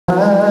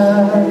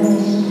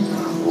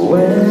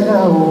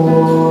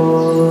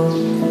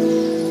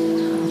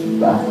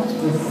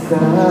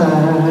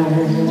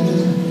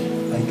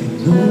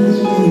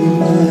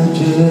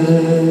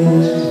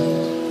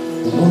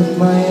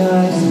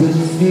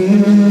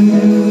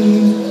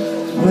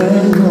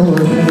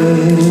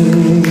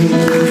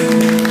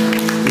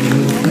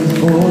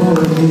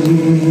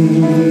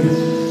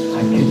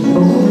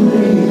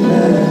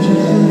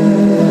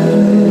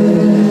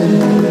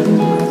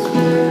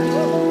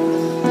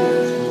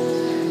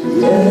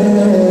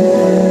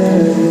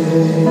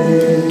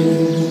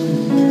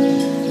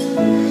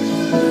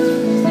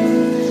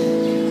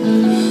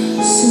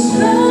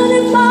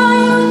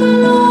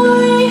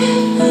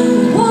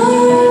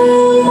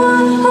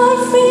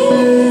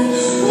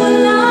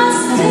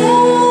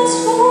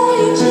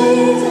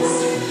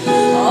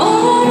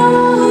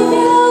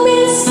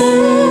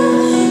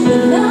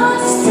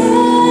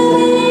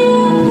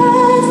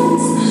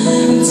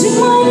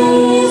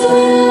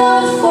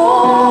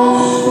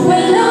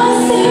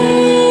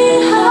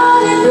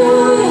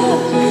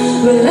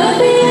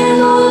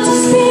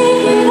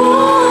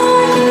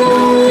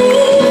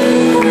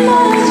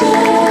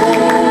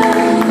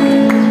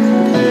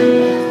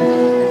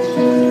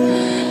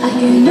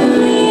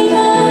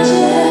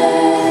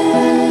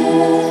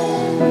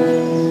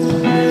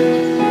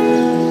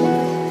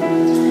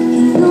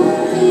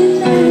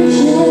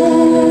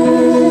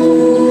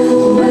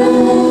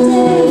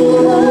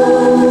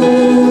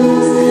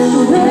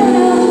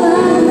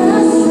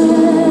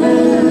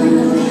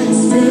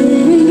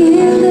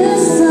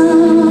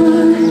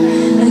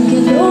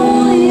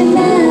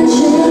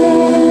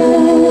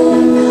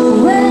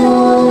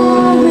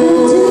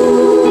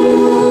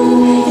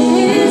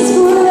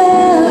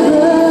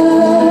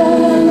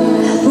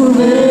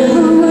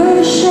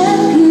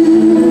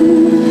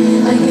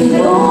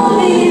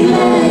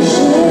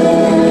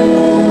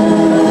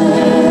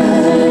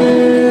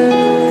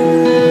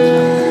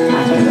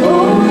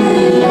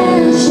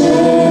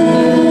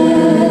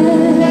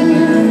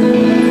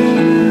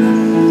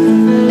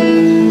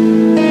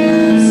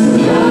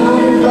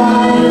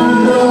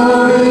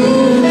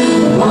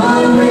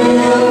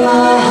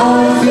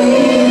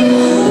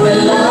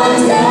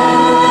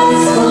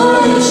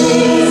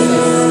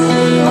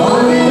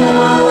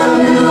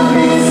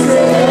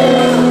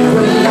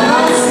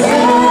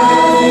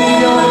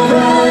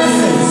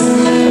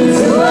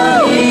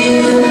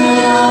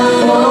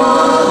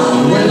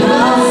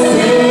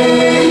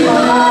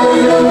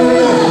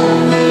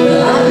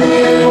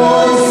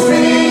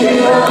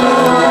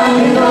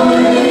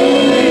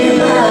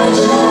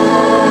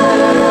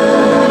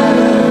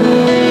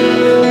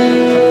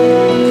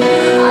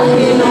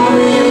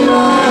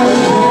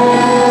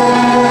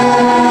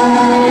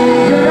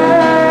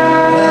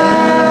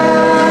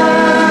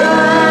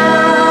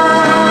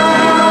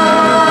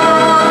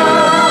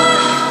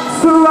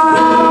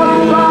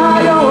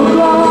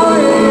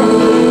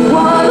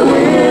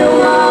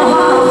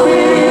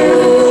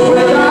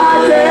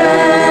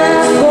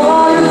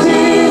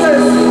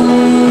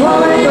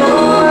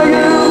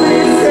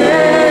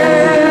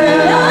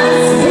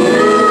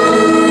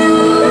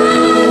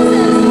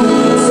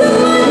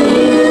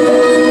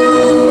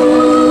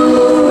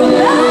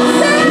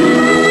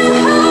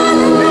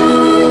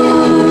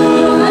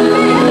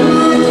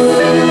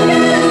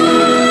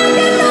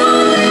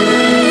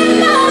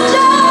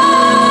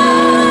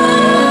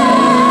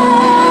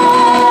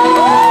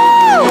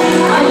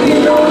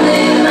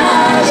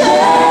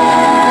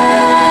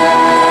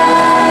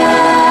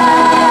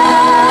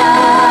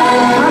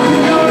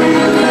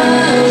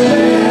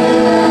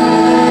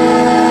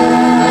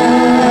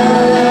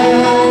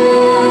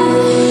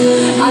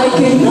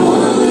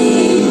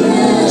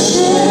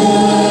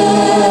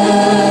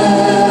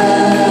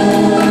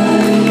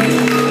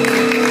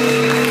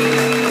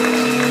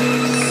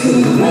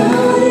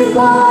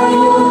magnify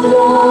your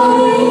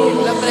glory.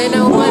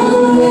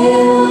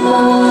 Will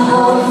my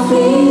heart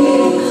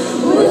beat?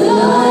 Will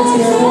I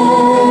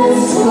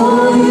dance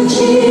for you,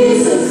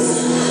 Jesus?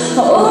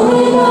 Oh,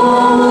 in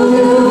all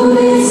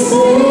you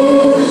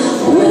sing,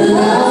 will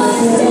I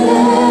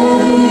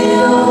stand in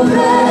your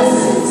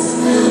presence?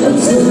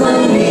 To my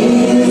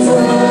knees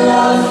will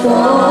I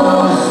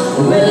fall?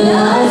 Will I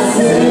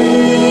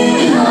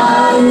sing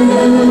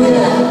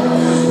hallelujah?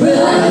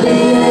 Will I be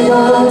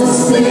able to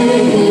sing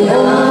it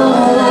all?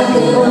 I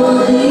can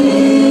only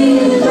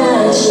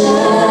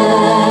imagine.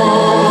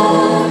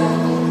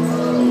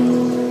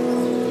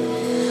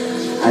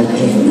 I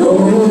can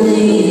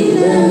only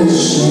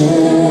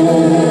imagine.